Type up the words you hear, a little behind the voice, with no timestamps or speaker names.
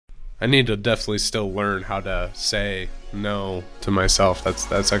I need to definitely still learn how to say no to myself.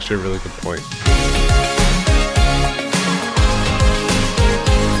 That's actually a really good point.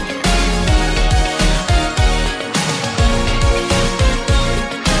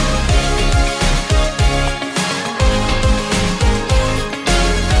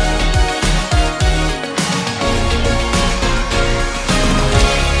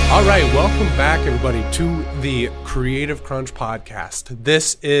 All right, welcome back, everybody, to the Creative Crunch podcast.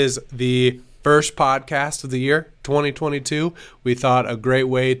 This is the first podcast of the year, 2022. We thought a great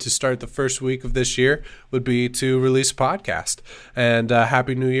way to start the first week of this year would be to release a podcast. And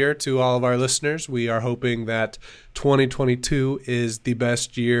Happy New Year to all of our listeners. We are hoping that 2022 is the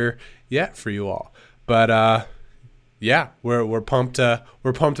best year yet for you all. But yeah, we're pumped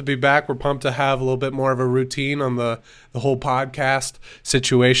to be back. We're pumped to have a little bit more of a routine on the whole podcast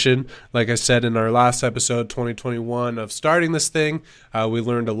situation. Like I said in our last episode, 2021, of starting this thing, we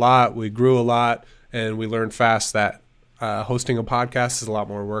learned a lot, we grew a lot, and we learned fast that hosting a podcast is a lot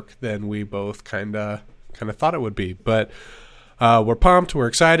more work than we both kind of thought it would be. But we're pumped, we're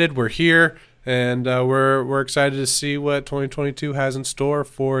excited, we're here. And we're excited to see what 2022 has in store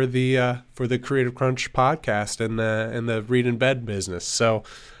for the Creative Crunch podcast and the Read in Bed business. So,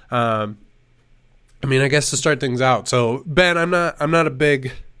 I guess to start things out. So, Ben, I'm not a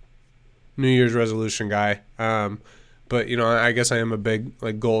big New Year's resolution guy, but I guess I am a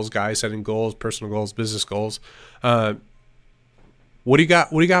big goals guy, setting goals, personal goals, business goals. What do you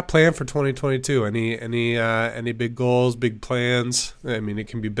got planned for 2022? Any big goals, big plans? I mean, it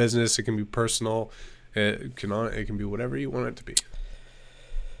can be business, it can be personal, it can be whatever you want it to be.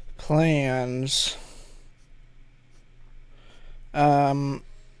 Plans.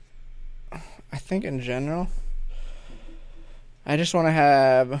 I think in general, I just want to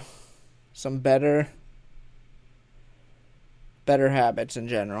have some better habits in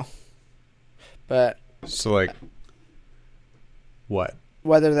general. But so what?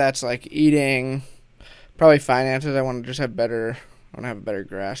 Whether that's eating, probably finances. I want to have a better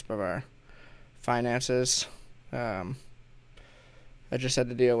grasp of our finances. I just had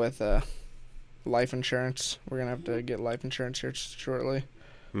to deal with life insurance. We're gonna have to get life insurance here shortly,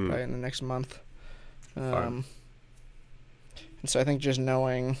 probably in the next month. And so I think just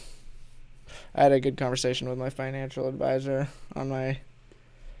knowing, I had a good conversation with my financial advisor on my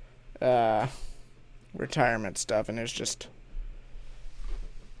retirement stuff, and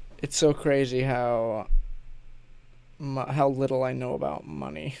it's so crazy how little I know about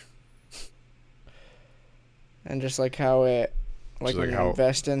money, and just how it, when you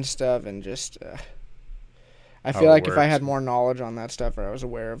invest in stuff, and I feel like if I had more knowledge on that stuff, or I was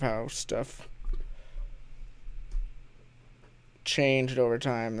aware of how stuff changed over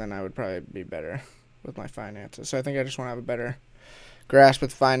time, then I would probably be better with my finances. So I think I just want to have a better grasp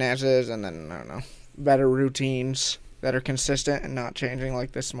with finances, and then, I don't know, better routines that are consistent and not changing.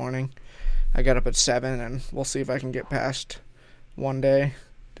 Like this morning, I got up at 7, and we'll see if I can get past one day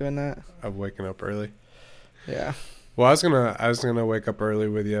doing that. Of waking up early. Yeah. Well, I was gonna wake up early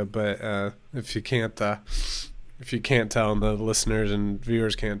with you, but if you can't tell, and the listeners and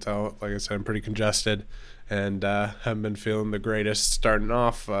viewers can't tell, like I said, I'm pretty congested, and haven't been feeling the greatest starting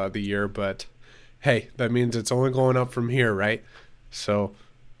off the year. But hey, that means it's only going up from here, right? So,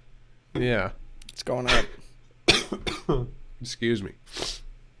 yeah, it's going up. Excuse me.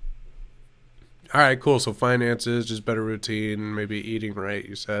 All right, cool. So finances, just better routine, maybe eating right,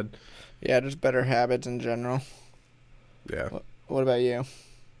 you said. Yeah, just better habits in general. Yeah. What about you?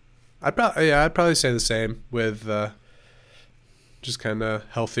 I'd probably say the same, with just kind of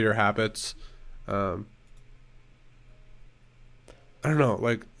healthier habits. I don't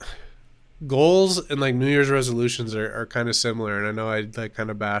know, goals and New Year's resolutions are kind of similar, and I know I kind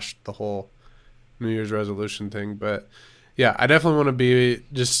of bashed the whole New Year's resolution thing, but yeah, I definitely want to be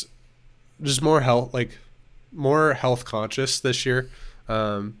just more health conscious this year,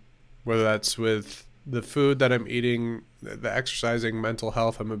 whether that's with the food that I'm eating, the exercising, mental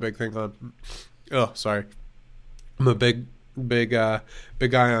health. I'm a big thing on I'm a big guy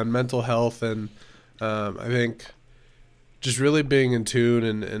on mental health, and I think just really being in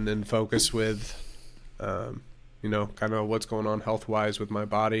tune and focus with kind of what's going on health wise with my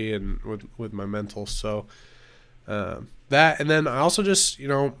body and with my mental. So that, and then I also just,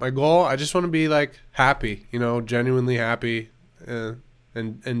 my goal, I just want to be happy, genuinely happy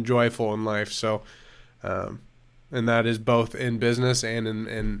and joyful in life. So, and that is both in business and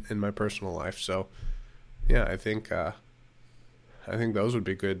in my personal life. So yeah, I think those would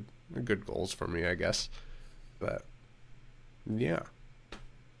be good goals for me, I guess. But yeah,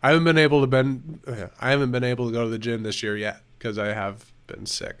 I haven't been able to go to the gym this year yet because I have been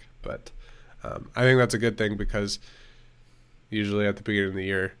sick. But I think that's a good thing because usually at the beginning of the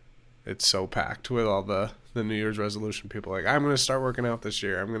year, it's so packed with all the New Year's resolution people. Like, I'm gonna start working out this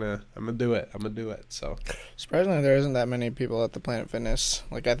year. I'm gonna do it. So Surprisingly, there isn't that many people at the Planet Fitness.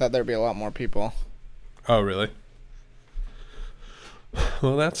 Like, I thought there'd be a lot more people. Oh, really?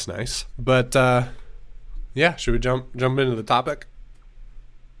 Well, that's nice. But yeah, should we jump into the topic?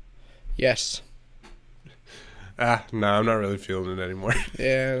 Yes. No, I'm not really feeling it anymore.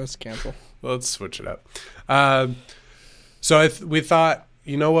 Yeah, let's cancel. Let's switch it up. So we thought,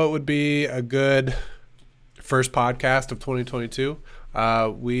 you know what would be a good first podcast of 2022?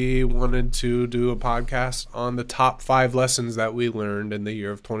 We wanted to do a podcast on the top 5 lessons that we learned in the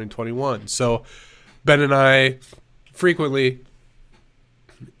year of 2021. So Ben and I frequently,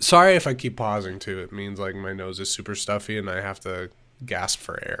 sorry if I keep pausing too. It means like my nose is super stuffy and I have to gasp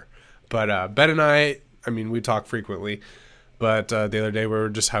for air. But Ben and I mean, we talk frequently. But the other day we were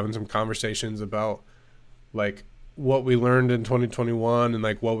just having some conversations about like what we learned in 2021 and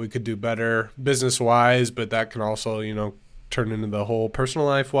like what we could do better business wise, but that can also, you know, turn into the whole personal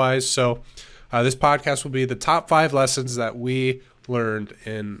life wise. So this podcast will be the top 5 lessons that we learned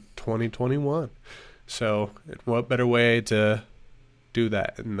in 2021. So what better way to do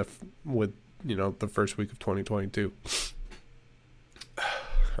that with, you know, the first week of 2022.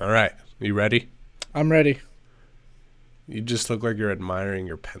 All right. You ready? I'm ready. You just look like you're admiring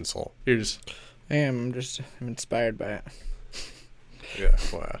your pencil. You're just... I am. I'm inspired by it. Yeah,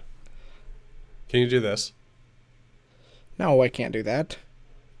 wow. Can you do this? No, I can't do that.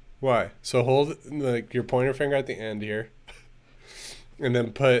 Why? So hold like your pointer finger at the end here. And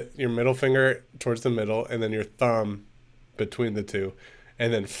then put your middle finger towards the middle and then your thumb between the two.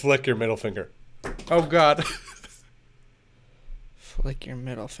 And then flick your middle finger. Oh, God. Flick your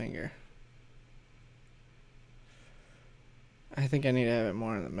middle finger. I think I need to have it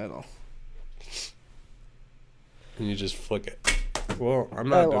more in the middle. And you just flick it. Well, I'm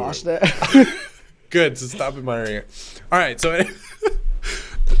not doing lost it. Good, so stop admiring it. All right, so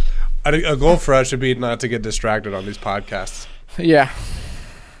a goal for us should be not to get distracted on these podcasts. Yeah.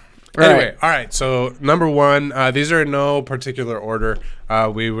 Anyway, all right, so number 1, these are in no particular order.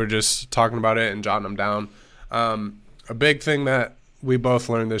 We were just talking about it and jotting them down. A big thing that we both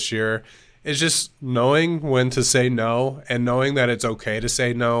learned this year is just knowing when to say no and knowing that it's okay to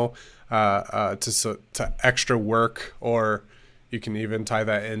say no to extra work, or you can even tie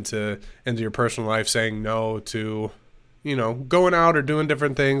that into your personal life, saying no to, you know, going out or doing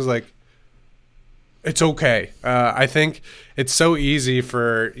different things. Like, it's okay. I think it's so easy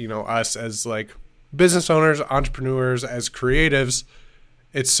for, you know, us as like business owners, entrepreneurs, as creatives.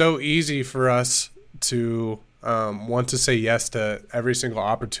 It's so easy for us to want to say yes to every single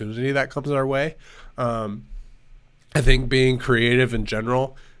opportunity that comes our way. I think being creative in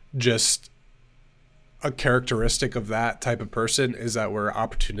general, just a characteristic of that type of person is that we're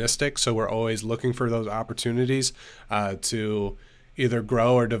opportunistic. So we're always looking for those opportunities to either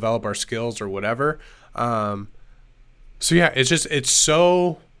grow or develop our skills or whatever. So yeah, it's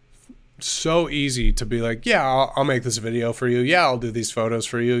so easy to be like, yeah, I'll make this video for you. Yeah, I'll do these photos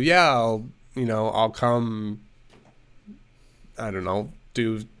for you. Yeah, I'll come, I don't know,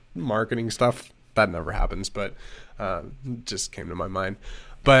 do marketing stuff. That never happens, but just came to my mind.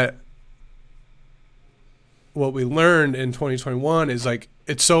 But what we learned in 2021 is like,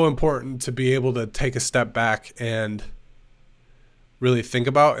 it's so important to be able to take a step back and really think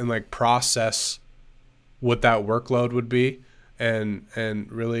about and like process what that workload would be, and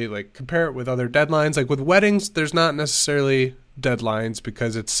really like compare it with other deadlines. Like with weddings, there's not necessarily deadlines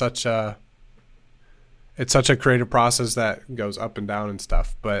because it's such a creative process that goes up and down and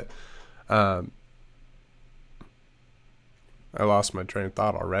stuff. But I lost my train of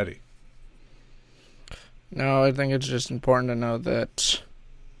thought already. No, I think it's just important to know that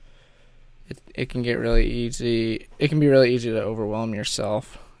it can get really easy. It can be really easy to overwhelm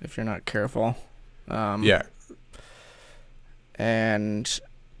yourself if you're not careful. Yeah. And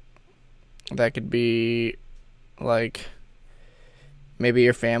that could be like, maybe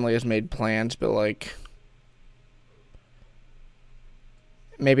your family has made plans, but like,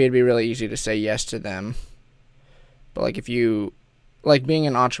 maybe it'd be really easy to say yes to them. But like, if you, like being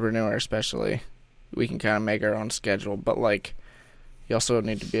an entrepreneur especially, we can kind of make our own schedule, but like, you also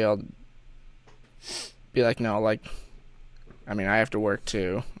need to be able to be like, no, like, I mean, I have to work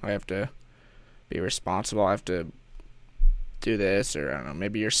too. I have to be responsible. I have to do this, or I don't know,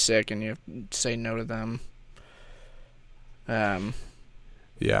 maybe you're sick and you have to say no to them.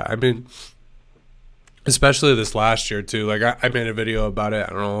 Yeah, I mean, especially this last year too. Like I made a video about it. I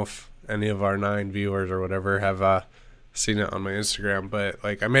don't know if any of our 9 viewers or whatever have seen it on my Instagram, but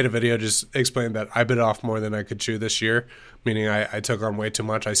like I made a video just explaining that I bit off more than I could chew this year, meaning I took on way too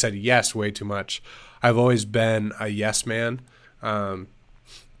much. I said yes way too much. I've always been a yes man. I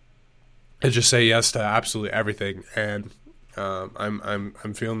just say yes to absolutely everything, and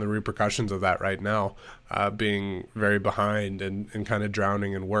I'm feeling the repercussions of that right now, being very behind and kind of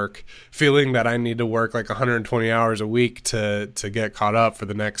drowning in work, feeling that I need to work like 120 hours a week to get caught up for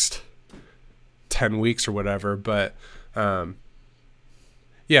the next 10 weeks or whatever. But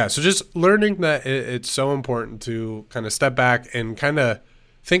yeah, so just learning that it's so important to kind of step back and kind of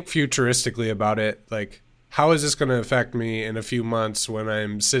think futuristically about it. Like, how is this going to affect me in a few months when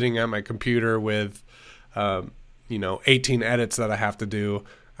I'm sitting at my computer with, 18 edits that I have to do?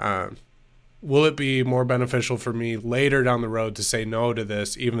 Will it be more beneficial for me later down the road to say no to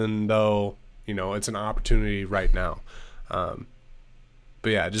this, even though, it's an opportunity right now? But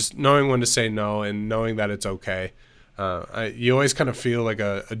yeah, just knowing when to say no and knowing that it's okay. You always kind of feel like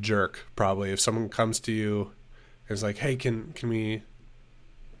a jerk, probably, if someone comes to you and is like, hey, can we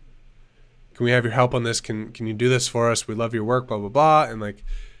have your help on this? Can you do this for us? We love your work, blah, blah, blah. And like,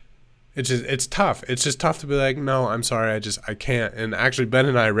 it's tough. It's just tough to be like, no, I'm sorry. I can't. And actually Ben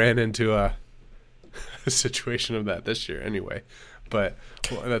and I ran into a situation of that this year anyway, but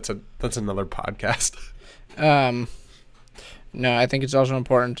that's another podcast. No, I think it's also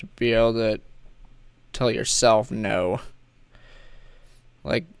important to be able to tell yourself no.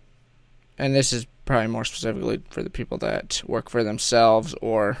 Like, and this is probably more specifically for the people that work for themselves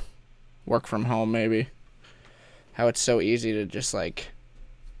or work from home, maybe. How it's so easy to just like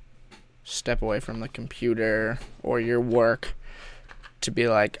step away from the computer or your work to be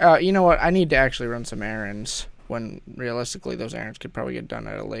like, oh, you know what, I need to actually run some errands, when realistically those errands could probably get done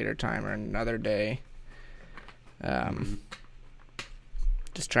at a later time or another day.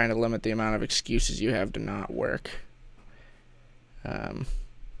 Just trying to limit the amount of excuses you have to not work.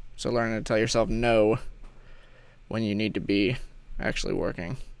 So learning to tell yourself no when you need to be actually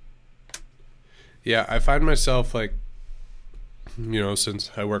working. Yeah, I find myself like,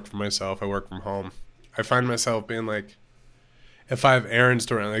 since I work for myself, I work from home, I find myself being like, if I have errands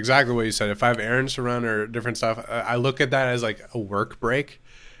to run, exactly what you said, if I have errands to run or different stuff, I look at that as like a work break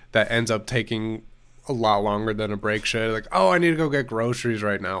that ends up taking a lot longer than a break should. Like, oh, I need to go get groceries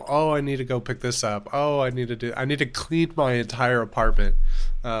right now. Oh, I need to go pick this up. Oh, I need to clean my entire apartment.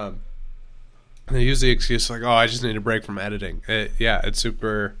 And I use the excuse like, oh, I just need a break from editing. It's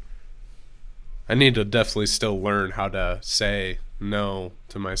super. I need to definitely still learn how to say no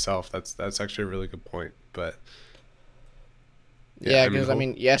to myself. That's actually a really good point. But yeah,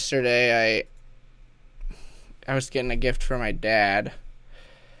 because yesterday I was getting a gift for my dad,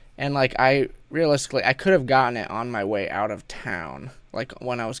 and like I could have gotten it on my way out of town. Like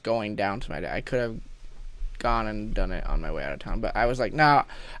when I was going down to my dad, I could have gone and done it on my way out of town. But I was like, nah,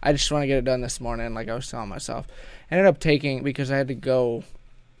 I just want to get it done this morning. Like I was telling myself, I ended up taking, because I had to go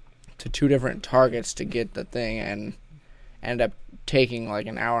to 2 different Targets to get the thing, and ended up taking like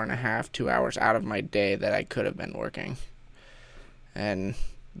an hour and a half, 2 hours out of my day that I could have been working. And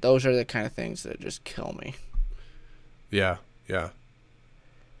those are the kind of things that just kill me. Yeah.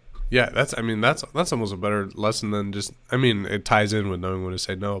 That's almost a better lesson than just, it ties in with knowing when to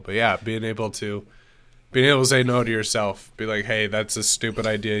say no, but yeah, being able to say no to yourself, be like, hey, that's a stupid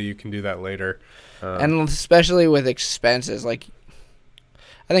idea, you can do that later. And especially with expenses, like,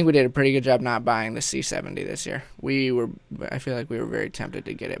 I think we did a pretty good job not buying the C70 this year. I feel like we were very tempted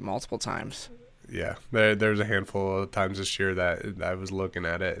to get it multiple times. Yeah, there's a handful of times this year that I was looking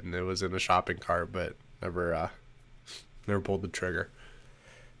at it and it was in a shopping cart, but never pulled the trigger.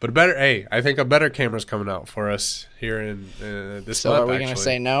 But I think a better camera's coming out for us here in this so month. So are we going to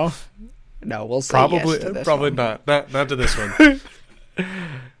say no? No, we'll say probably, yes to this probably one. Not to this one.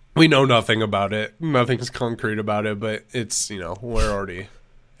 We know nothing about it. Nothing's concrete about it, but it's,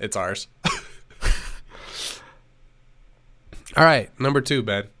 it's ours. All right, number 2,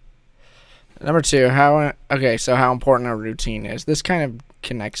 Ben. Number 2, how important a routine is. This kind of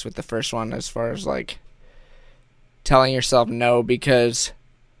connects with the first one as far as like telling yourself no, because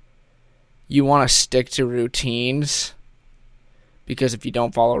you want to stick to routines, because if you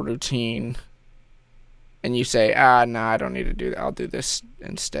don't follow a routine and you say, no, I don't need to do that, I'll do this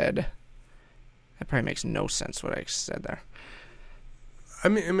instead. That probably makes no sense what I said there.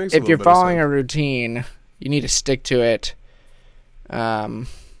 It makes if you're following a routine, you need to stick to it.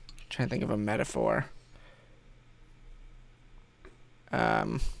 Trying to think of a metaphor.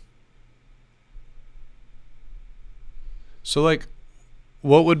 So like,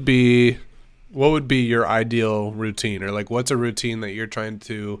 what would be your ideal routine, or like what's a routine that you're trying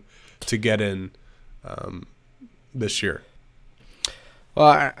to get in this year? Well,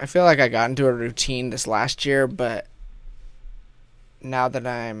 I feel like I got into a routine this last year, but now that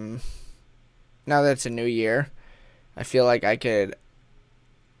it's a new year, I feel like I could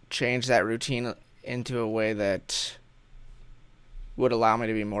change that routine into a way that would allow me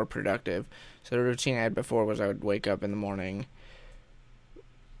to be more productive. So the routine I had before was I would wake up in the morning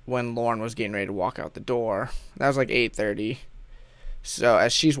when Lauren was getting ready to walk out the door. That was like 8:30. So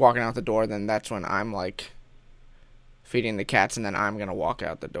as she's walking out the door, then that's when I'm like feeding the cats, and then I'm going to walk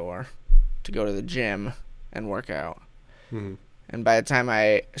out the door to go to the gym and work out. Mm-hmm. And by the time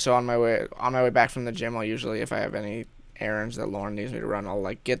on my way back from the gym, I'll usually, if I have any errands that Lauren needs me to run, I'll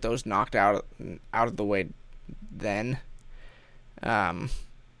like get those knocked out of the way then. And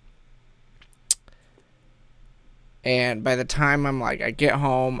by the time I get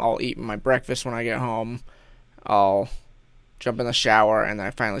home, I'll eat my breakfast when I get home. I'll jump in the shower, and then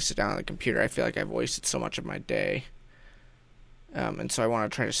I finally sit down on the computer. I feel like I've wasted so much of my day. And so I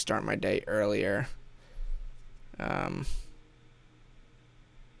want to try to start my day earlier.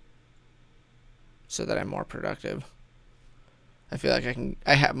 So that I'm more productive. I feel like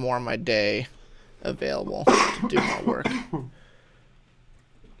I have more of my day available to do more work.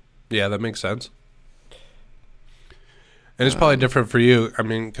 Yeah, that makes sense. And it's probably different for you. I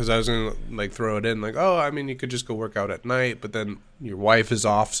mean, because I was going to like throw it in like, oh, I mean, you could just go work out at night, but then your wife is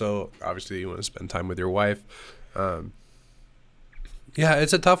off, so obviously you want to spend time with your wife. Yeah,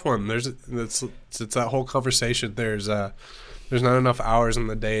 it's a tough one. It's that whole conversation. There's not enough hours in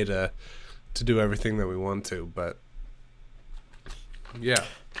the day to do everything that we want to, but yeah.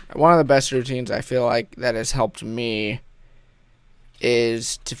 One of the best routines I feel like that has helped me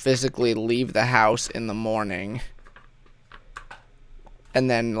is to physically leave the house in the morning and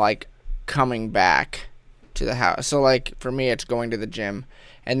then like coming back to the house. So like for me it's going to the gym,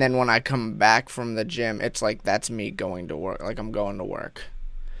 and then when I come back from the gym it's like that's me going to work, like I'm going to work.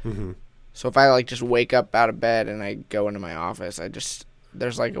 Mm-hmm. So if I like just wake up out of bed and I go into my office,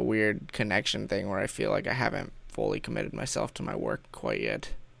 there's like a weird connection thing where I feel like I haven't fully committed myself to my work quite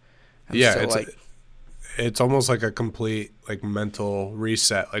yet. It's almost like a complete like mental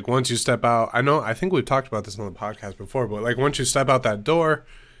reset. Like once you step out, I think we've talked about this on the podcast before, but like once you step out that door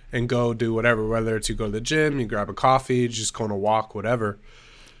and go do whatever, whether it's you go to the gym, you grab a coffee, just go on a walk, whatever,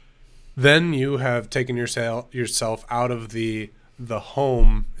 then you have taken yourself out of the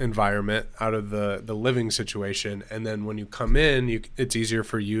home environment, out of the living situation, and then when you come in, it's easier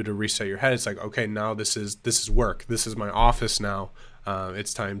for you to reset your head. It's like, okay, now this is work. This is my office now.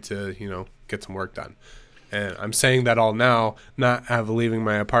 It's time to get some work done. And I'm saying that all now, not have leaving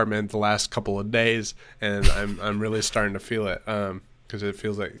my apartment the last couple of days, and I'm really starting to feel it because it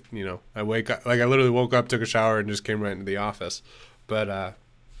feels like I wake up, like I literally woke up, took a shower, and just came right into the office. But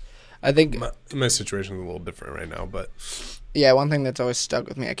I think my situation is a little different right now, but. Yeah, one thing that's always stuck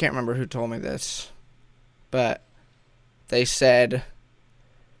with me, I can't remember who told me this, but they said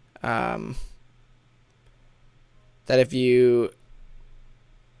that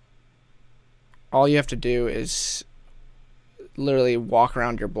all you have to do is literally walk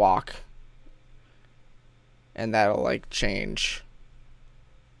around your block, and that'll like change.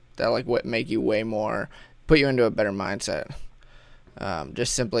 That'll like make you put you into a better mindset.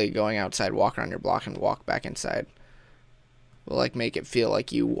 Just simply going outside, walk around your block, and walk back inside will like make it feel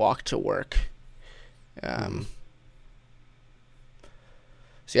like you walk to work. So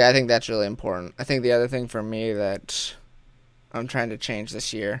yeah, I think that's really important. I think the other thing for me that I'm trying to change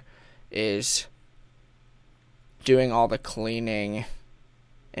this year is doing all the cleaning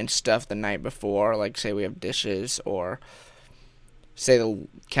and stuff the night before. Like say we have dishes, or say the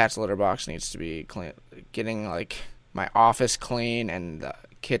cat's litter box needs to be clean, getting like my office clean and the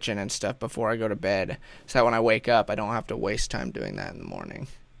kitchen and stuff before I go to bed, so that when I wake up I don't have to waste time doing that in the morning.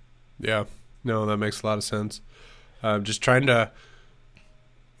 Yeah, no, that makes a lot of sense. Just trying to,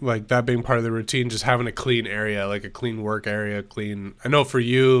 like, that being part of the routine, just having a clean area, like a clean work area, clean. I know for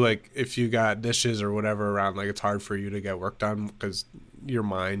you, like if you got dishes or whatever around, like it's hard for you to get work done because your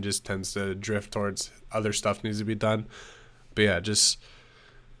mind just tends to drift towards other stuff needs to be done. But yeah,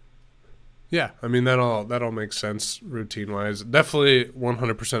 yeah, I mean, that all makes sense routine-wise. Definitely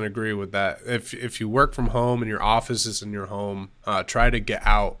 100% agree with that. If you work from home and your office is in your home, try to get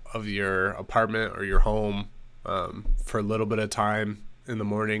out of your apartment or your home for a little bit of time in the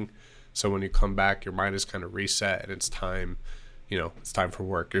morning. So when you come back, your mind is kind of reset and it's time, it's time for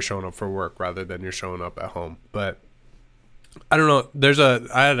work. You're showing up for work rather than you're showing up at home. But I don't know.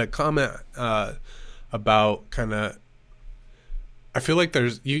 I had a comment about kind of, I feel like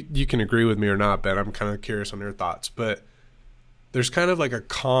you can agree with me or not, Ben. I'm kind of curious on your thoughts, but there's kind of like a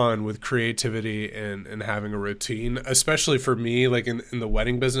con with creativity and having a routine, especially for me, like in the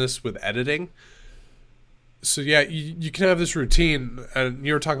wedding business with editing. So yeah, you can have this routine, and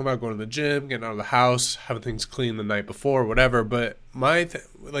you were talking about going to the gym, getting out of the house, having things clean the night before, whatever. But like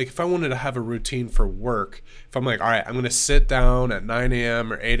if I wanted to have a routine for work, if I'm like, all right, I'm going to sit down at 9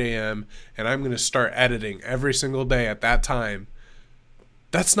 a.m. or 8 a.m. and I'm going to start editing every single day at that time,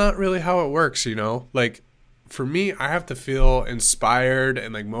 that's not really how it works, you know? Like for me, I have to feel inspired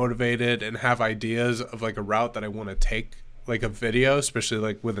and like motivated and have ideas of like a route that I want to take, like a video, especially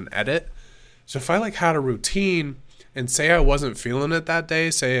like with an edit. So if I like had a routine and say I wasn't feeling it that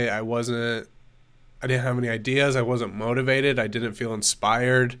day, say I didn't have any ideas, I wasn't motivated, I didn't feel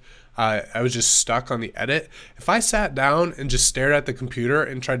inspired, I was just stuck on the edit. If I sat down and just stared at the computer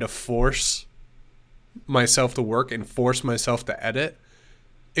and tried to force myself to work and force myself to edit,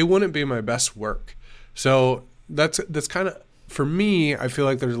 it wouldn't be my best work. So that's kind of, for me, I feel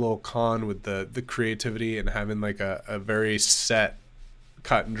like there's a little con with the creativity and having like a very set,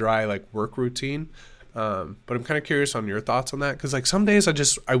 cut and dry like work routine. But I'm kind of curious on your thoughts on that, because like some days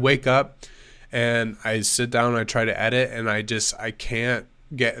I wake up and I sit down and I try to edit and I can't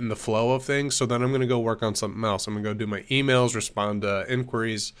get in the flow of things. So then I'm going to go work on something else. I'm going to go do my emails, respond to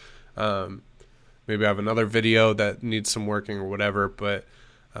inquiries. Maybe I have another video that needs some working or whatever. But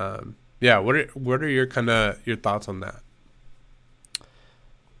yeah, what are your your thoughts on that?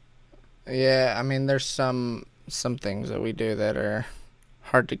 Yeah, I mean, there's some things that we do that are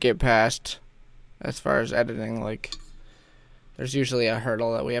hard to get past as far as editing. Like, there's usually a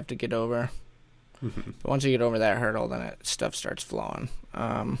hurdle that we have to get over. Mm-hmm. But once you get over that hurdle, then stuff starts flowing.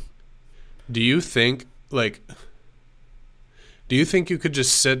 Do you think you could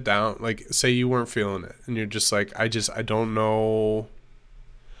just sit down, like say you weren't feeling it and you're just like, I don't know.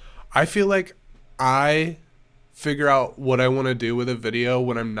 I feel like I figure out what I want to do with a video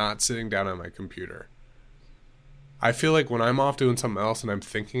when I'm not sitting down on my computer. I feel like when I'm off doing something else and I'm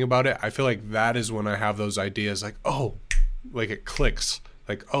thinking about it, I feel like that is when I have those ideas, like, oh, like it clicks.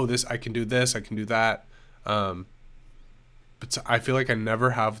 Like, oh, I can do this, I can do that. But I feel like I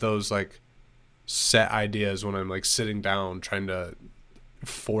never have those like set ideas when I'm like sitting down trying to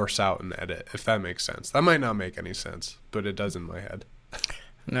force out an edit, if that makes sense. That might not make any sense, but it does in my head.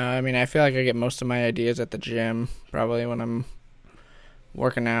 No, I mean, I feel like I get most of my ideas at the gym, probably when I'm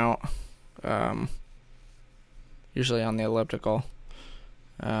working out. Usually on the elliptical.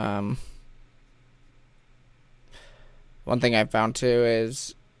 One thing I've found too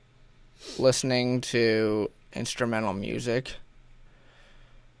is listening to instrumental music,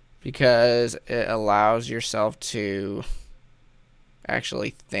 because it allows yourself to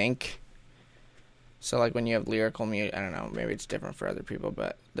actually think. So like when you have lyrical music, I don't know, maybe it's different for other people,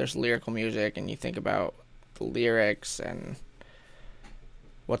 but there's lyrical music and you think about the lyrics and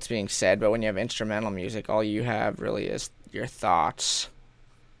what's being said. But when you have instrumental music, all you have really is your thoughts.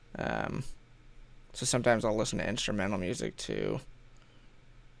 So sometimes I'll listen to instrumental music to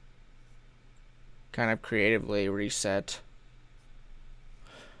kind of creatively reset.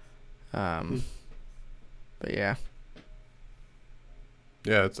 But yeah.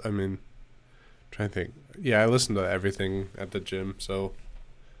 Yeah, trying to think. Yeah, I listen to everything at the gym, so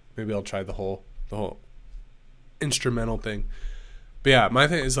maybe I'll try the whole instrumental thing. But yeah, my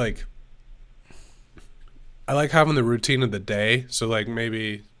thing is like, I like having the routine of the day. So like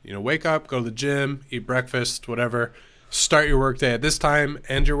maybe, wake up, go to the gym, eat breakfast, whatever, start your workday at this time,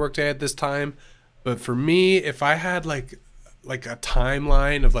 end your workday at this time. But for me, if I had like a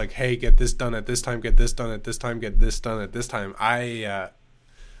timeline of like, hey, get this done at this time, get this done at this time, get this done at this time, I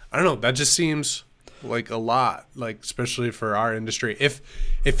don't know, that just seems like a lot, like especially for our industry. If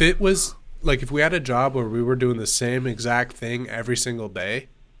it was like, if we had a job where we were doing the same exact thing every single day,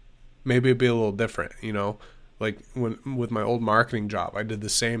 maybe it'd be a little different, Like with my old marketing job, I did the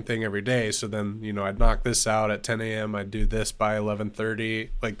same thing every day. So then, I'd knock this out at 10 a.m. I'd do this by 11:30.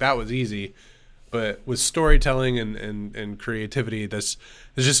 Like that was easy. But with storytelling and creativity, it's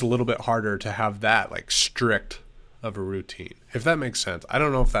just a little bit harder to have that like strict of a routine, if that makes sense. I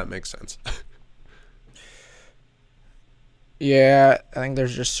don't know if that makes sense. Yeah, I think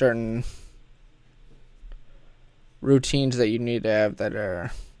there's just certain routines that you need to have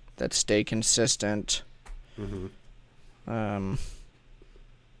that stay consistent. Mm-hmm.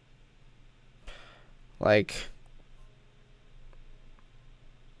 Like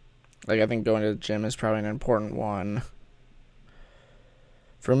I think going to the gym is probably an important one.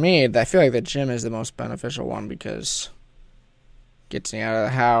 For me, I feel like the gym is the most beneficial one because it gets me out of the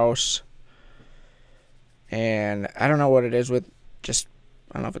house. And I don't know what it is with just,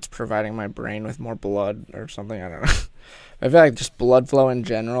 I don't know if it's providing my brain with more blood or something, I don't know. I feel like just blood flow in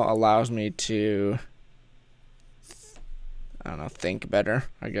general allows me to, I don't know, think better,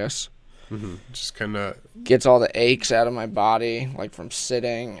 I guess. Mm-hmm. Just kind of gets all the aches out of my body, like from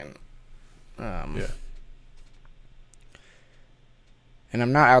sitting, and yeah. And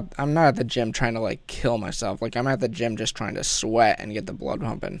I'm not at the gym trying to like kill myself. Like I'm at the gym just trying to sweat and get the blood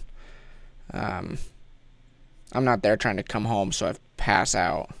pumping. I'm not there trying to come home so I pass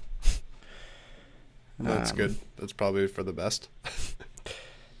out. That's good. That's probably for the best.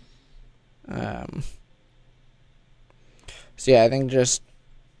 So yeah, I think you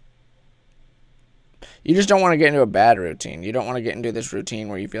just don't want to get into a bad routine. You don't want to get into this routine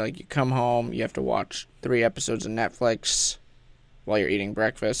where you feel like you come home, you have to watch 3 episodes of Netflix while you're eating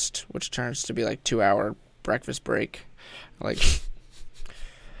breakfast, which turns to be like 2-hour breakfast break. Like,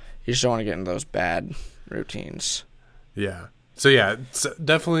 you just don't want to get into those bad routines. Yeah. So yeah,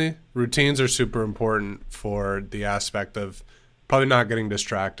 definitely routines are super important for the aspect of probably not getting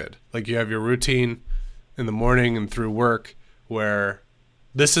distracted. Like you have your routine in the morning and through work where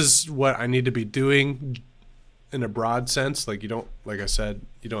this is what I need to be doing in a broad sense. Like you don't, like I said,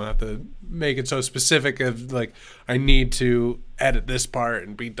 you don't have to make it so specific of like, I need to edit this part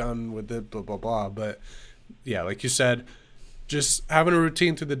and be done with it, blah, blah, blah. But yeah, like you said, just having a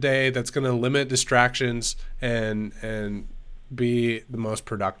routine through the day that's going to limit distractions and be the most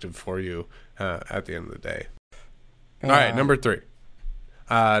productive for you at the end of the day. All right, number 3.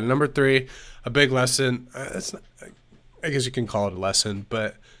 Number 3, a big lesson. It's not, I guess you can call it a lesson,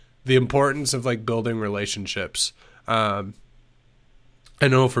 but the importance of like building relationships. I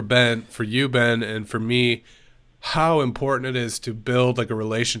know for you, Ben, and for me, how important it is to build like a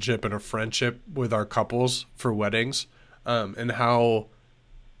relationship and a friendship with our couples for weddings, and how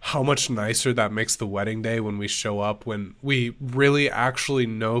much nicer that makes the wedding day when we show up, when we really actually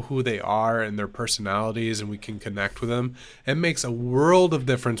know who they are and their personalities and we can connect with them. It makes a world of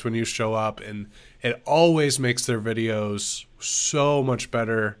difference when you show up, and it always makes their videos so much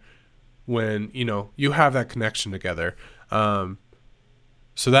better when, you know, you have that connection together. So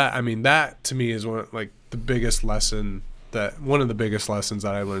that to me is one of the biggest lessons that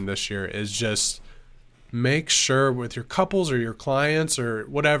I learned this year is just make sure with your couples or your clients or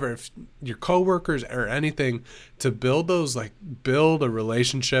whatever, if your coworkers or anything, to build a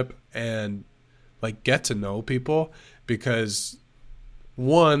relationship and like get to know people, because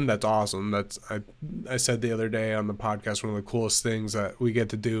one, that's awesome. I said the other day on the podcast, one of the coolest things that we get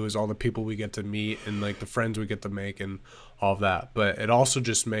to do is all the people we get to meet and like the friends we get to make and all of that. But it also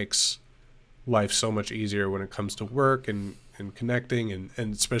just makes life so much easier when it comes to work and connecting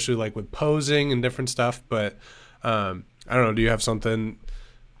and especially like with posing and different stuff. But I don't know, do you have something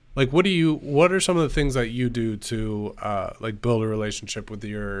like, what are some of the things that you do to like build a relationship with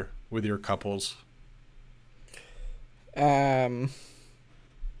your couples? I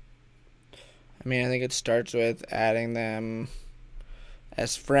think it starts with adding them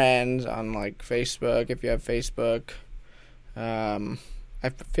as friends on like Facebook, if you have Facebook. I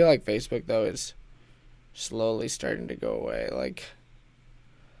feel like Facebook though is slowly starting to go away. Like,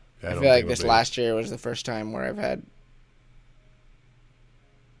 I feel like this last year was the first time where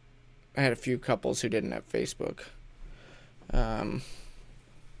I had a few couples who didn't have Facebook. So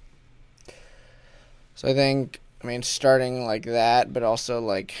I think, starting like that, but also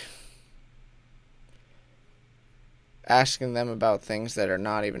like asking them about things that are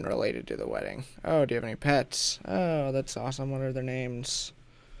not even related to the wedding. Oh, do you have any pets? Oh, that's awesome. What are their names?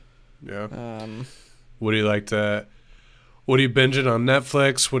 Yeah. What do you binging on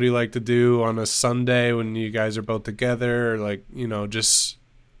Netflix? What do you like to do on a Sunday when you guys are both together? Like, just...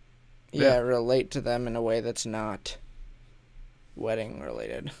 Yeah, relate to them in a way that's not wedding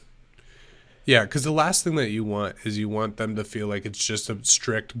related. Yeah, because the last thing that you want is you want them to feel like it's just a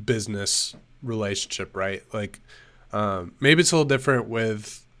strict business relationship, right? Like, maybe it's a little different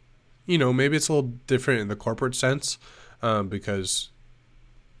with, maybe it's a little different in the corporate sense, because,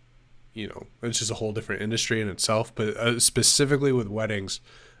 it's just a whole different industry in itself. But specifically with weddings,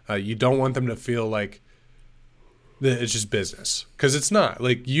 you don't want them to feel like it's just business, because it's not.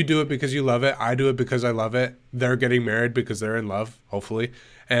 Like, you do it because you love it. I do it because I love it. They're getting married because they're in love, hopefully.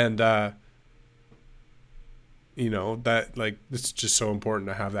 And, that like, it's just so important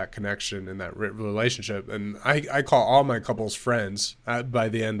to have that connection and that relationship. And I call all my couples friends by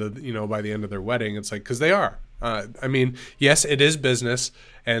the end of their wedding. It's like, because they are. Yes, it is business,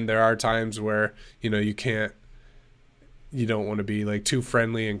 and there are times where, you don't want to be like too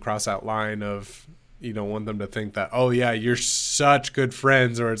friendly and cross that line of, you don't want them to think that, oh yeah, you're such good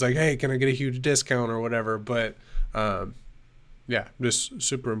friends, or it's like, hey, can I get a huge discount or whatever. But yeah, just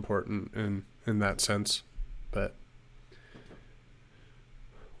super important in that sense. But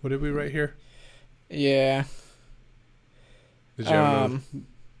What did we write here? Yeah. Did you have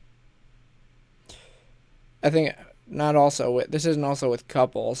I think not also with this isn't also with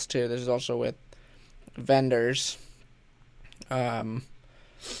couples too. This is also with vendors. So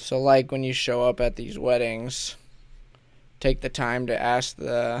like when you show up at these weddings, take the time to ask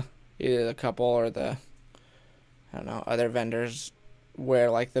either the couple or the other vendors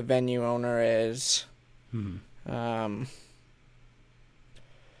where like the venue owner is.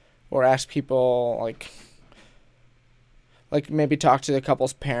 Or ask people like maybe talk to the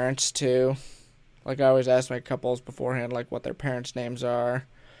couple's parents too. Like I always ask my couples beforehand like what their parents' names are.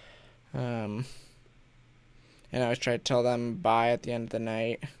 And I always try to tell them bye at the end of the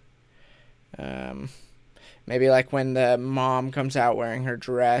night. Maybe like when the mom comes out wearing her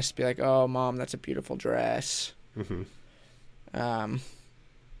dress, be like, "Oh, Mom, that's a beautiful dress."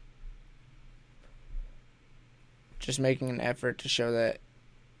 Just making an effort to show that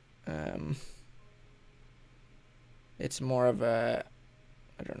it's more of a,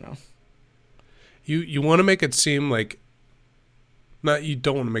 I don't know. You want to make it seem like, not you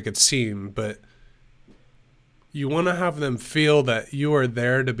don't want to make it seem, but you want to have them feel that you are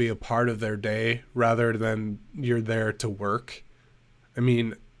there to be a part of their day rather than you're there to work. I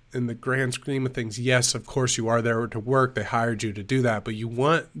mean, in the grand scheme of things, yes, of course you are there to work. They hired you to do that, but you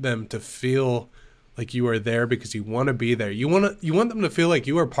want them to feel like you are there because you want to be there. You want them to feel like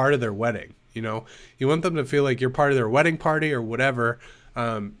you are part of their wedding. You know, you want them to feel like you're part of their wedding party or whatever.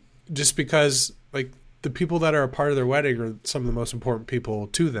 Just because like the people that are a part of their wedding are some of the most important people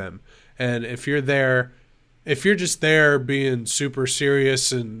to them. And if you're just there being super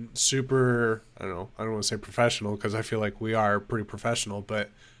serious and super, I don't want to say professional because I feel like we are pretty professional, but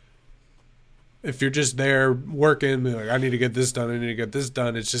if you're just there working, like, I need to get this done,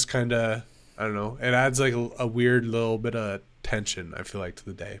 it's just kind of, I don't know, it adds like a weird little bit of tension, I feel like, to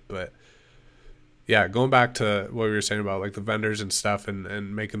the day. But yeah, going back to what we were saying about like the vendors and stuff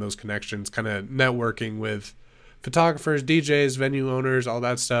and making those connections, kind of networking with photographers, DJs, venue owners, all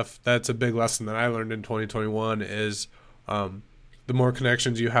that stuff. That's a big lesson that I learned in 2021 is the more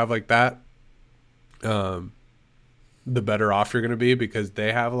connections you have like that, the better off you're going to be because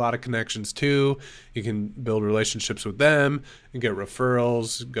they have a lot of connections too. You can build relationships with them and get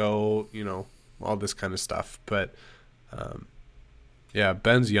referrals, all this kind of stuff. But yeah,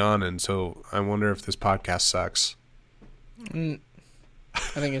 Ben's yawning, so I wonder if this podcast sucks. I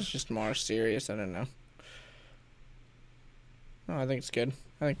think it's just more serious. I don't know. No, I think it's good.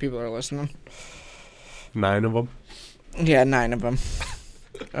 I think people are listening. 9 of them? Yeah, 9 of them.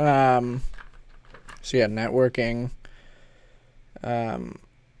 So yeah, networking.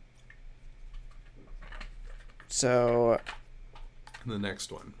 So the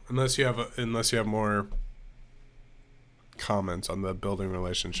next one, unless you have more comments on the building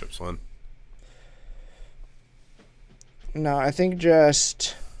relationships one. No, I think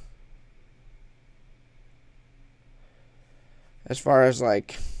just as far as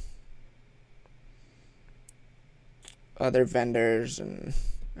like other vendors and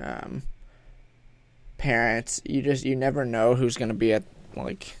parents, you never know who's going to be at,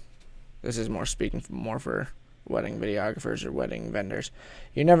 like, this is more speaking more for wedding videographers or wedding vendors.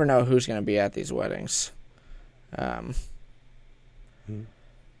 You never know who's going to be at these weddings.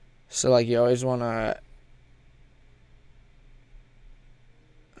 So like you always want to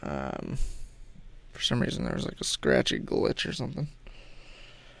for some reason there was like a scratchy glitch or something.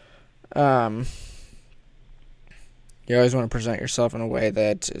 You always want to present yourself in a way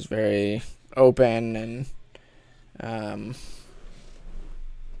that is very open and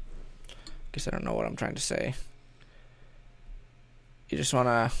guess I don't know what I'm trying to say. You just want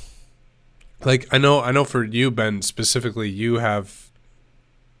to, like, I know for you, Ben, specifically, you've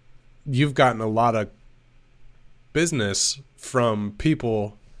gotten a lot of business from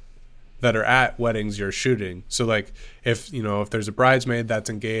people that are at weddings you're shooting. So like if there's a bridesmaid that's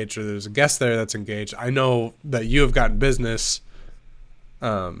engaged or there's a guest there that's engaged, I know that you have gotten business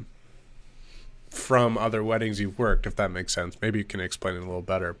from other weddings you've worked, if that makes sense. Maybe you can explain it a little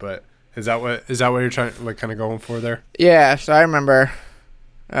better, but is that what you're trying, like, kind of going for there? Yeah, so I remember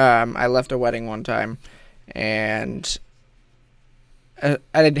I left a wedding one time and I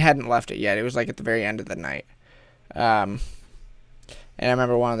hadn't left it yet. It was like at the very end of the night. And I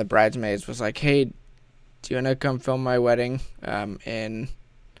remember one of the bridesmaids was like, "Hey, do you want to come film my wedding at the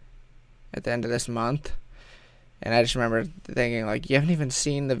end of this month?" And I just remember thinking, like, you haven't even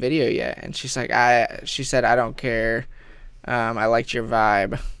seen the video yet. And she's like, she said, "I don't care. I liked your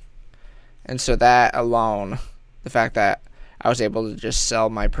vibe." And so that alone, the fact that I was able to just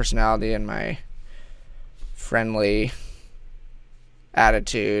sell my personality and my friendly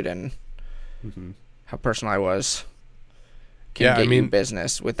attitude and how personal I was can get you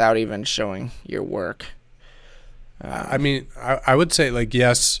business without even showing your work. I mean, I would say, like,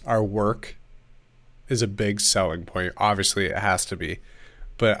 yes, our work is a big selling point. Obviously, it has to be.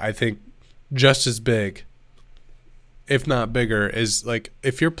 But I think just as big, if not bigger, is, like,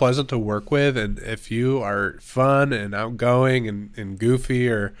 if you're pleasant to work with and if you are fun and outgoing and goofy,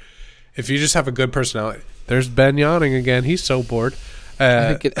 or if you just have a good personality. There's Ben yawning again. He's so bored.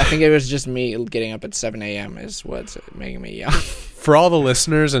 I think it was just me getting up at 7 a.m. is what's making me yawn. For all the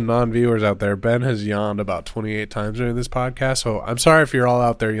listeners and non-viewers out there, Ben has yawned about 28 times during this podcast. So I'm sorry if you're all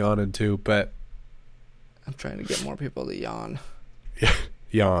out there yawning too, but I'm trying to get more people to yawn.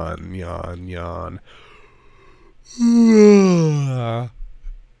 Yawn, yawn, yawn.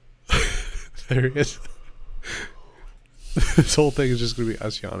 There he is. This whole thing is just going to be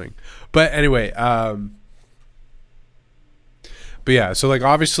us yawning. But anyway, but yeah, so like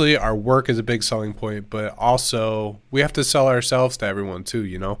obviously our work is a big selling point, but also we have to sell ourselves to everyone too,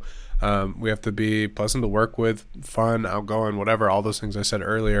 you know? We have to be pleasant to work with, fun, outgoing, whatever, all those things I said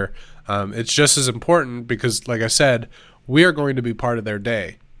earlier. It's just as important because, like I said, we are going to be part of their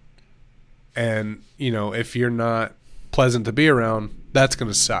day. And, you know, if you're not pleasant to be around, that's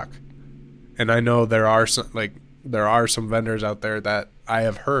going to suck. And I know there are some vendors out there that I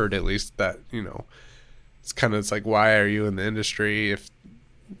have heard, at least, that, you know, it's like, why are you in the industry? If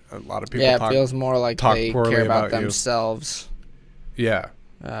a lot of people it feels more like they care about themselves. Yeah.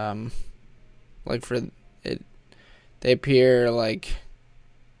 Like for it, they appear like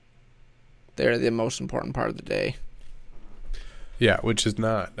they're the most important part of the day. Yeah, which is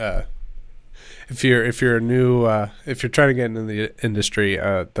not. If you're a new, if you're trying to get into the industry,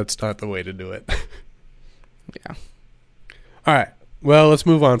 that's not the way to do it. Yeah. All right. Well, let's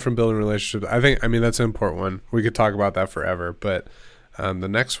move on from building relationships. I mean, that's an important one. We could talk about that forever, but the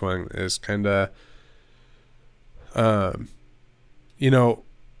next one is kind of, you know,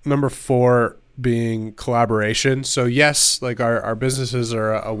 number 4 being collaboration. So yes, like our businesses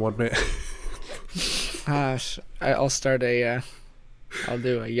are a one-man. I'll start I'll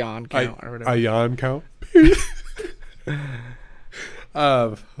do a yawn count or whatever. A yawn count?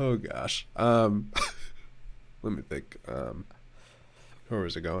 Oh gosh. Let me think. Where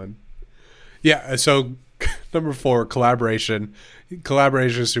was it going? Yeah, so number 4, collaboration.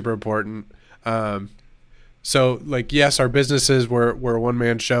 Collaboration is super important. So, like, yes, our businesses, we're a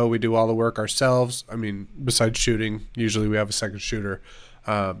one-man show. We do all the work ourselves. I mean, besides shooting, usually we have a second shooter.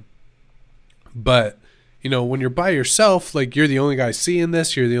 But, you know, when you're by yourself, like, you're the only guy seeing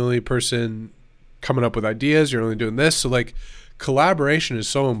this. You're the only person coming up with ideas. You're only doing this. So, like, collaboration is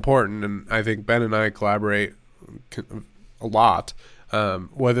so important. And I think Ben and I collaborate a lot.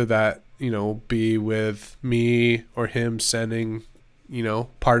 Whether that, you know, be with me or him sending, you know,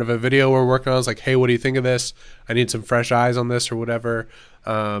 part of a video we're working on. It's like, hey, what do you think of this? I need some fresh eyes on this or whatever.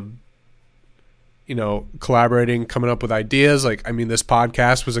 You know, collaborating, coming up with ideas. Like, I mean, this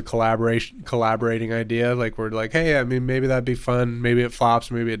podcast was a collaborating idea. Like, we're like, hey, I mean, maybe that'd be fun. Maybe it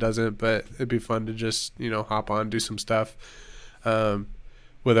flops, maybe it doesn't, but it'd be fun to just, you know, hop on, do some stuff.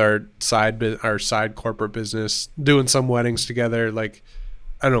 With our side corporate business, doing some weddings together. Like,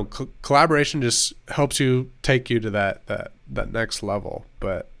 I don't know, collaboration just helps you take you to that next level.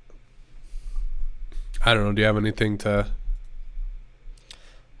 But I don't know. Do you have anything to?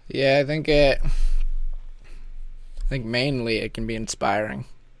 Yeah, I think mainly it can be inspiring.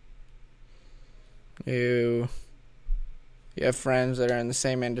 You have friends that are in the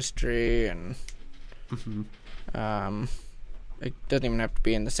same industry, and it doesn't even have to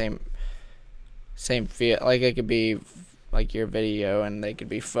be in the same field. Like, it could be like your video, and they could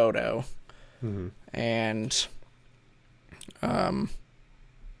be photo, and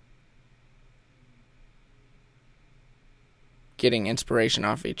getting inspiration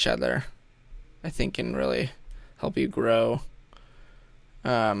off each other, I think, can really help you grow.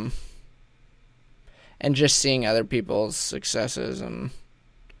 And just seeing other people's successes and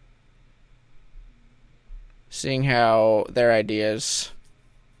seeing how their ideas.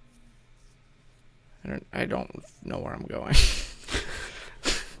 I don't know where I'm going.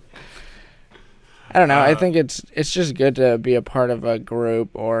 I don't know. I think it's just good to be a part of a group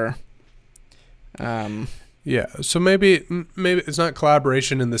or. Yeah. So maybe it's not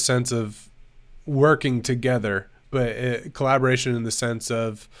collaboration in the sense of working together, but collaboration in the sense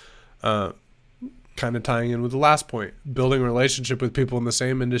of kind of tying in with the last point, building a relationship with people in the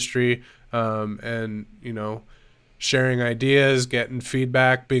same industry, and, you know, sharing ideas, getting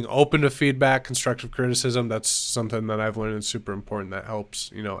feedback, being open to feedback, constructive criticism. That's something that I've learned is super important. That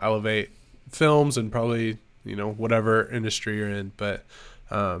helps, you know, elevate films and probably whatever industry you're in. But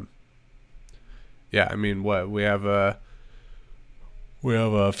yeah, I mean, we have a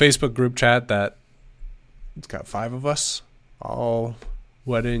Facebook group chat that it's got 5 of us, all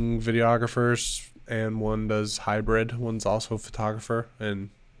wedding videographers, and one does hybrid. One's also a photographer, and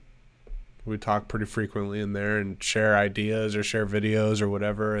we talk pretty frequently in there and share ideas or share videos or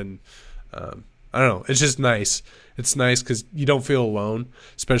whatever. And I don't know, it's just nice. It's nice because you don't feel alone,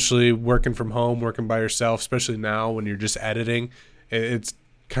 especially working from home, working by yourself, especially now when you're just editing. It's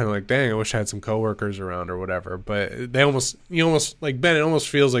kind of like, dang, I wish I had some coworkers around or whatever. But you almost like, Ben, it almost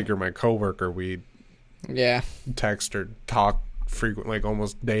feels like you're my coworker. We text or talk frequently, like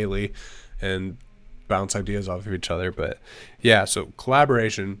almost daily, and bounce ideas off of each other. But yeah, so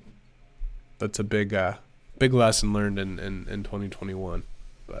collaboration, that's a big lesson learned in 2021.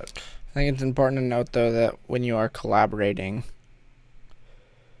 But I think it's important to note, though, that when you are collaborating,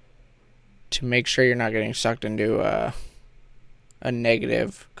 to make sure you're not getting sucked into a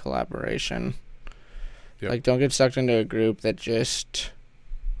negative collaboration. Yep. Like, don't get sucked into a group that just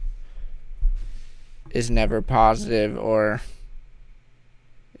is never positive or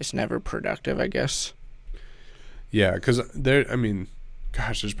is never productive, I guess. Yeah, because there's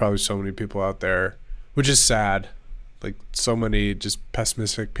probably so many people out there, which is sad. Like, so many just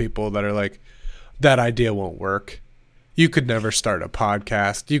pessimistic people that are like, that idea won't work. You could never start a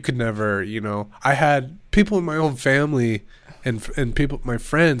podcast. You could never, I had people in my own family and people, my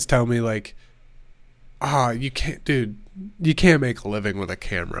friends, tell me like, you can't make a living with a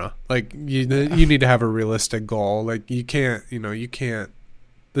camera. Like, you need to have a realistic goal. Like, you can't,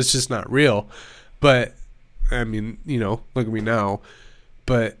 that's just not real. But I mean, look at me now.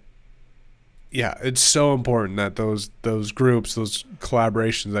 But yeah, it's so important that those groups, those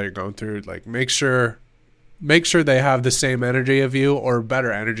collaborations that you're going through, like, make sure they have the same energy of you or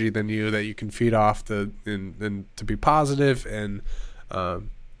better energy than you, that you can feed off and to be positive and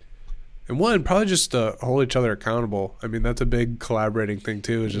one, probably just to hold each other accountable. I mean, that's a big collaborating thing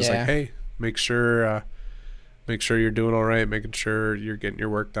too. Is just like, hey, make sure you're doing all right, making sure you're getting your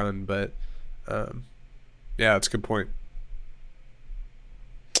work done. But yeah, that's a good point.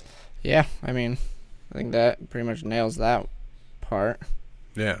 Yeah, I mean, I think that pretty much nails that part.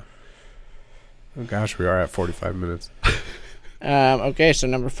 Yeah. Oh gosh, we are at 45 minutes. Okay, so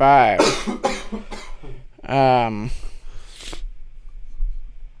number 5.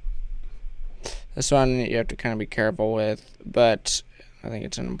 This one you have to kind of be careful with, but I think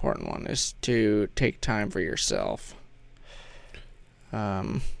it's an important one, is to take time for yourself.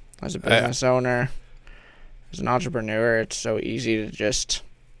 As a business owner, as an entrepreneur, it's so easy to just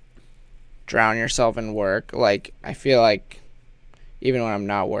drown yourself in work. Like, I feel like even when I'm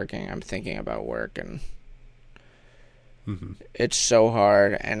not working, I'm thinking about work, and it's so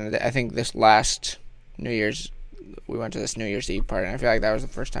hard. And I think this last New Year's, we went to this New Year's Eve party, and I feel like that was the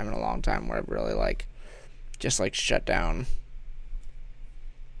first time in a long time where I really just shut down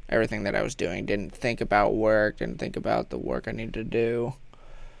everything that I was doing. Didn't think about work, didn't think about the work I needed to do.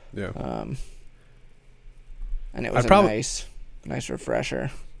 Yeah. And it was a nice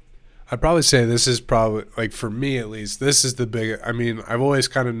refresher. I'd probably say this is probably, like, for me at least, this is the big, I mean, I've always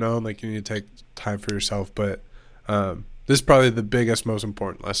kind of known, like, you need to take time for yourself, but this is probably the biggest, most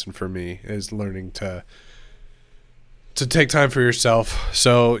important lesson for me, is learning to take time for yourself.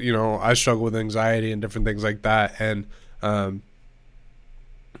 So, I struggle with anxiety and different things like that, and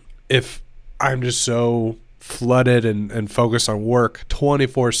if I'm just so flooded and focused on work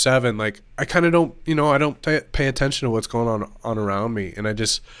 24/7, like, I kind of don't, I don't pay attention to what's going on around me, and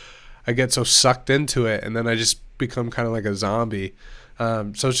I get so sucked into it, and then I just become kind of like a zombie.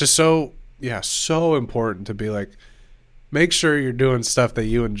 So it's just so important to be like, make sure you're doing stuff that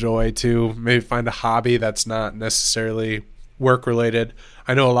you enjoy too. Maybe find a hobby that's not necessarily work related.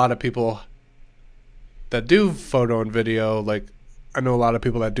 I know a lot of people that do photo and video. Like, I know a lot of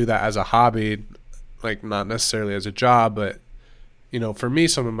people that do that as a hobby, like, not necessarily as a job. But, for me,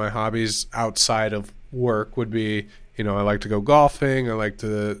 some of my hobbies outside of work would be, I like to go golfing. I like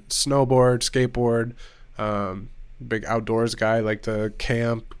to snowboard, skateboard, big outdoors guy. I like to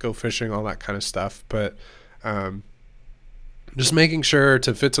camp, go fishing, all that kind of stuff. But just making sure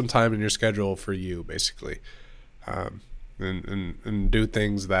to fit some time in your schedule for you, basically, and do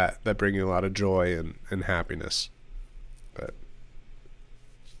things that bring you a lot of joy and happiness. But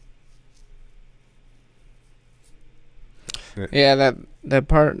yeah, that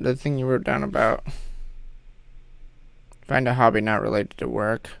part, the thing you wrote down about find a hobby not related to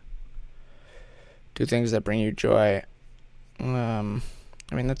work, do things that bring you joy. I mean,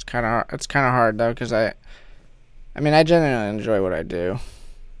 that's kind of hard though, because I genuinely enjoy what I do.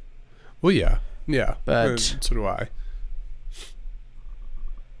 Well, yeah. Yeah, But so do I.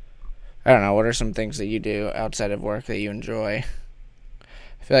 I don't know. What are some things that you do outside of work that you enjoy?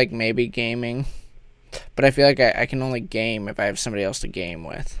 I feel like maybe gaming, but I feel like I can only game if I have somebody else to game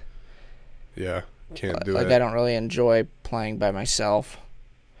with. Yeah, can't do Like it. I don't really enjoy playing by myself.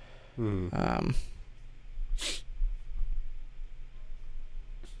 Mm.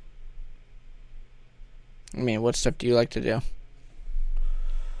 I mean, what stuff do you like to do?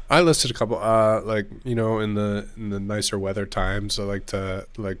 I listed a couple, like, you know, in the nicer weather times. I like to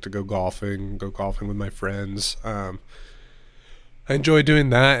go golfing with my friends. I enjoy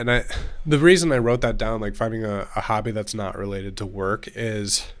doing that, and the reason I wrote that down, like finding a hobby that's not related to work,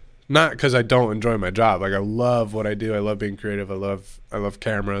 is not because I don't enjoy my job. Like I love what I do. I love being creative. I love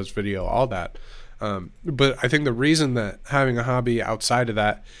cameras, video, all that. But I think the reason that having a hobby outside of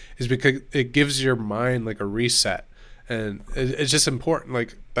that is because it gives your mind like a reset, and it's just important.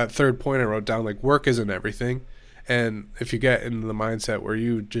 Like that third point I wrote down, like work isn't everything. And if you get into the mindset where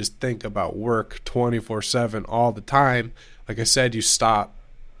you just think about work 24/7 all the time, like I said, you stop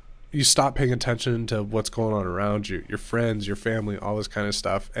paying attention to what's going on around you, your friends, your family, all this kind of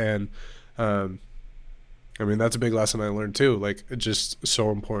stuff. And I mean, that's a big lesson I learned too. Like it's just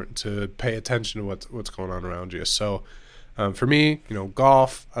so important to pay attention to what's going on around you. So for me, you know,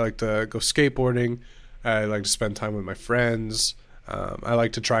 golf, I like to go skateboarding. I like to spend time with my friends. I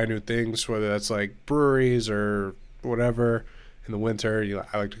like to try new things, whether that's like breweries or whatever. In the winter,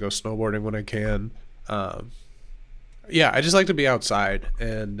 I like to go snowboarding when I can. Yeah, I just like to be outside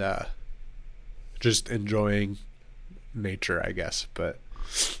and just enjoying nature, I guess. But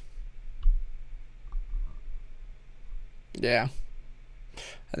Yeah,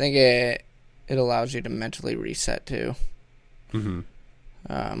 I think it allows you to mentally reset too.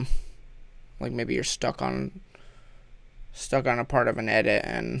 Like maybe you're stuck on a part of an edit,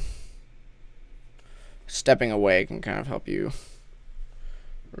 and stepping away can kind of help you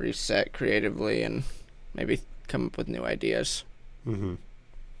reset creatively and maybe come up with new ideas.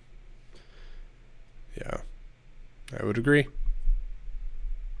 Yeah, I would agree.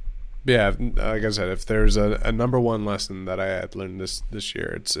 Yeah, like I said, if there's a number one lesson that I had learned this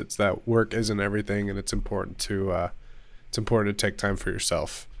year, it's that work isn't everything, and it's important to take time for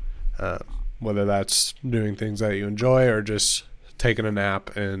yourself, whether that's doing things that you enjoy or just taking a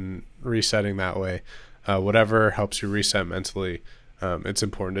nap and resetting that way. Whatever helps you reset mentally, it's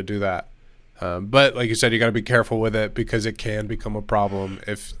important to do that. But like you said, you got to be careful with it because it can become a problem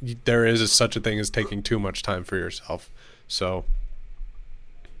if there is such a thing as taking too much time for yourself. So,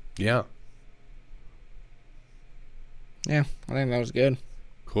 yeah. Yeah, I think that was good.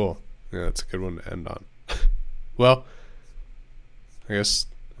 Cool. Yeah, that's a good one to end on. Well, I guess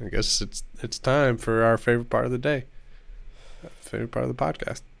it's time for our favorite part of the day. Favorite part of the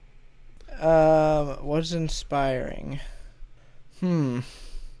podcast. What's inspiring?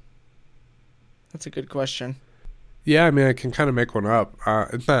 That's a good question. Yeah, I mean, I can kind of make one up.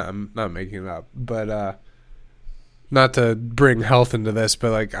 I'm not making it up, but not to bring health into this,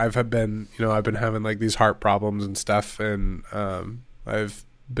 but like I've been having like these heart problems and stuff, and I've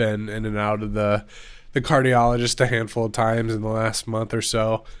been in and out of the cardiologist a handful of times in the last month or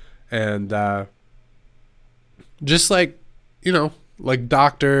so, and just like, you know, like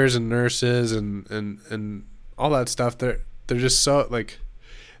doctors and nurses and all that stuff, they're just so like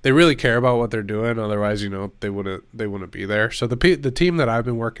they really care about what they're doing. Otherwise, you know, they wouldn't be there. So the team that I've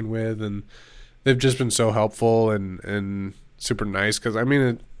been working with, and they've just been so helpful and super nice. Because I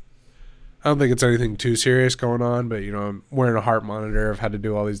mean, I don't think it's anything too serious going on, but you know, I'm wearing a heart monitor. I've had to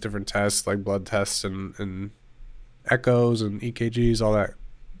do all these different tests, like blood tests and echoes and EKGs, all that,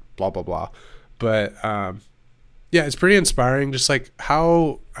 blah blah blah. But yeah, it's pretty inspiring. Just like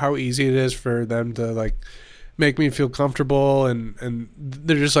how easy it is for them to like make me feel comfortable, and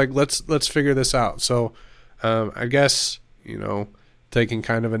they're just like, let's figure this out. So I guess, you know, taking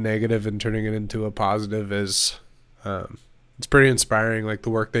kind of a negative and turning it into a positive is it's pretty inspiring, like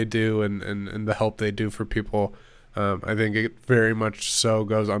the work they do and the help they do for people. I think it very much so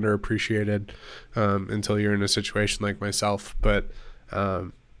goes underappreciated until you're in a situation like myself. But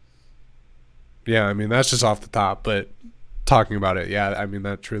yeah, I mean, that's just off the top, but talking about it, yeah, I mean,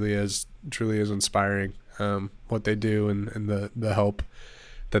 that truly is inspiring, what they do and the help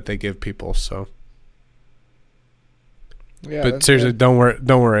that they give people. So Yeah, but seriously, good. don't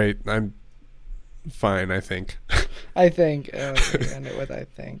worry. I'm fine, I think. I think. End it with I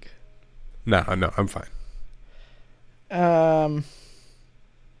think. No, I'm fine. I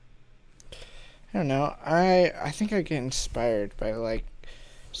don't know. I think I get inspired by like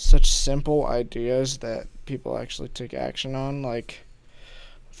such simple ideas that people actually take action on. Like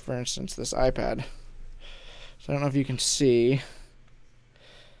for instance, this iPad. So I don't know if you can see.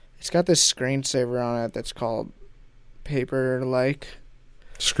 It's got this screensaver on it that's called Paper-like.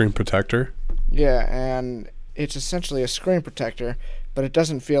 Screen protector? Yeah, and it's essentially a screen protector, but it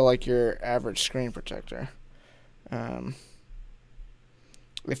doesn't feel like your average screen protector.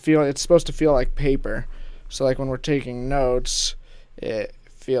 It's supposed to feel like paper. So like when we're taking notes, it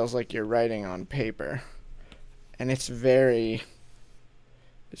feels like you're writing on paper. And it's very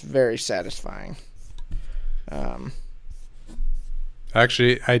satisfying.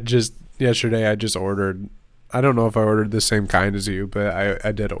 Actually, yesterday I just ordered, I don't know if I ordered the same kind as you, but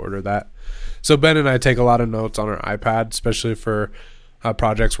I did order that. So Ben and I take a lot of notes on our iPad, especially for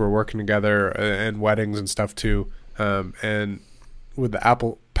projects we're working together and weddings and stuff too. And with the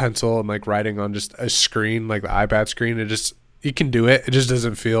Apple Pencil and like writing on just a screen, like the iPad screen, you can do it. It just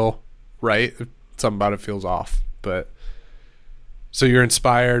doesn't feel right. Something about it feels off. But so you're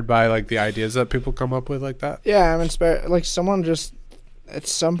inspired by like the ideas that people come up with like that? Yeah, I'm inspired. Like at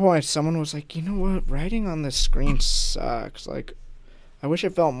some point, someone was like, you know what? Writing on this screen sucks. Like, I wish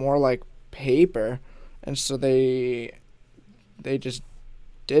it felt more like paper. And so they just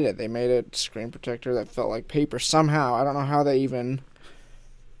did it. They made a screen protector that felt like paper somehow. I don't know how they even,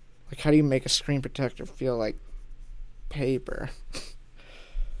 like, how do you make a screen protector feel like paper?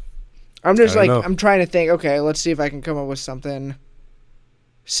 I'm just like, I'm trying to think, okay, let's see if I can come up with something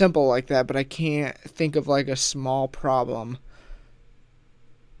simple like that, but I can't think of like a small problem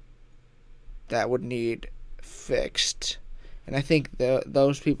that would need fixed. And I think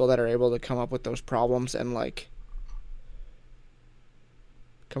those people that are able to come up with those problems and like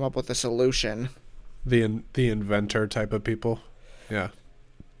come up with a solution, the inventor type of people. Yeah,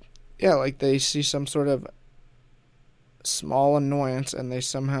 like they see some sort of small annoyance and they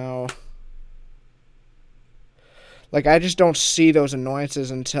somehow, like, I just don't see those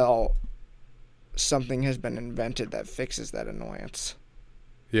annoyances until something has been invented that fixes that annoyance.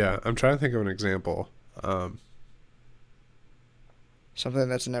 Yeah, I'm trying to think of an example. Something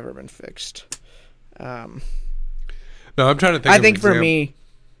that's never been fixed. No, I'm trying to think. I think for me,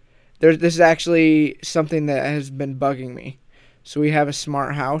 this is actually something that has been bugging me. So we have a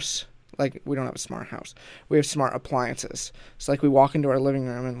smart house. Like, we don't have a smart house. We have smart appliances. So, like, we walk into our living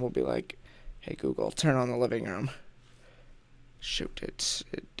room and we'll be like, hey, Google, turn on the living room. Shoot, it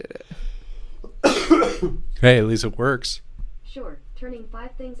did it. Hey, at least it works. Sure, turning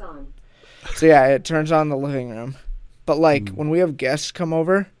 5 things on. So, yeah, it turns on the living room. But, like, when we have guests come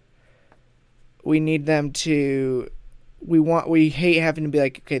over, we need them to... We hate having to be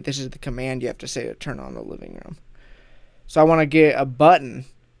like, okay, this is the command you have to say to turn on the living room. So I want to get a button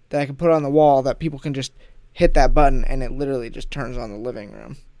that I can put on the wall that people can just hit that button and it literally just turns on the living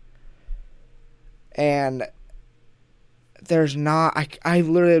room. And there's not... I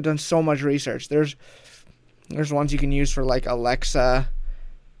literally have done so much research. There's ones you can use for, like, Alexa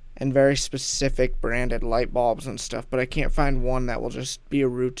and very specific branded light bulbs and stuff, but I can't find one that will just be a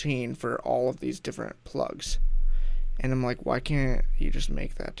routine for all of these different plugs. And I'm like, why can't you just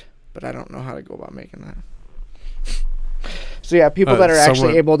make that? But I don't know how to go about making that. So yeah, people that are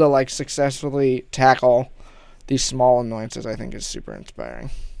actually able to like successfully tackle these small annoyances, I think is super inspiring.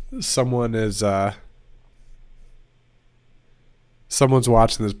 Someone's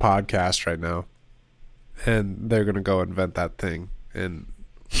watching this podcast right now, and they're gonna go invent that thing, and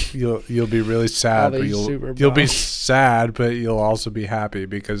you'll be really sad, but you'll be sad, but you'll also be happy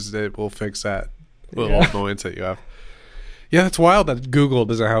because it will fix that little annoyance that you have. Yeah, it's wild that Google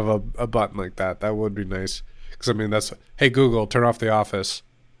doesn't have a button like that. That would be nice. Because, I mean, that's... Hey, Google, turn off The Office.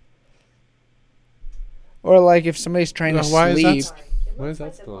 Or, like, if somebody's trying to sleep... Why is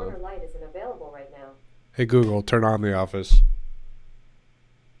that still on? The corner light isn't available right now. Hey, Google, turn on The Office.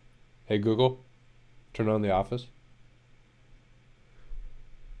 Hey, Google, turn on The Office.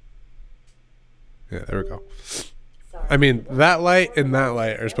 Yeah, there we go. Sorry. I mean, that light and that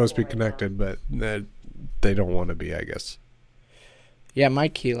light are supposed to be connected, but they don't want to be, I guess. Yeah, my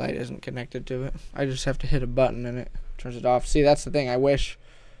key light isn't connected to it. I just have to hit a button and it turns it off. See, that's the thing. I wish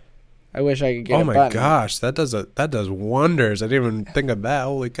I could get a button. Oh my gosh, that does wonders. I didn't even think of that.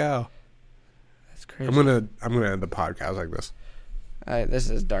 Holy cow. That's crazy. I'm gonna end the podcast like this. This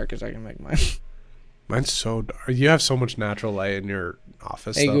is as dark as I can make mine. Mine's so dark. You have so much natural light in your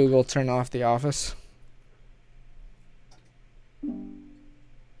office. Hey, Google, turn off The Office.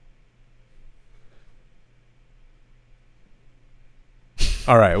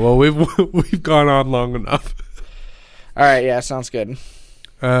 All right. Well, we've gone on long enough. All right. Yeah, sounds good.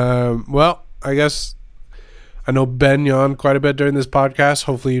 Well, I guess I know Ben yawned quite a bit during this podcast.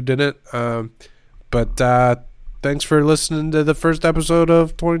 Hopefully you didn't. But thanks for listening to the first episode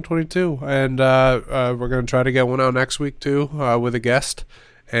of 2022. And we're going to try to get one out next week, too, with a guest.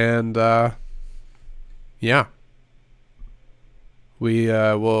 And, yeah.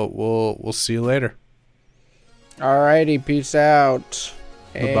 We'll see you later. Alrighty, peace out.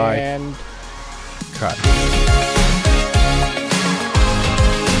 Bye-bye. And Cut.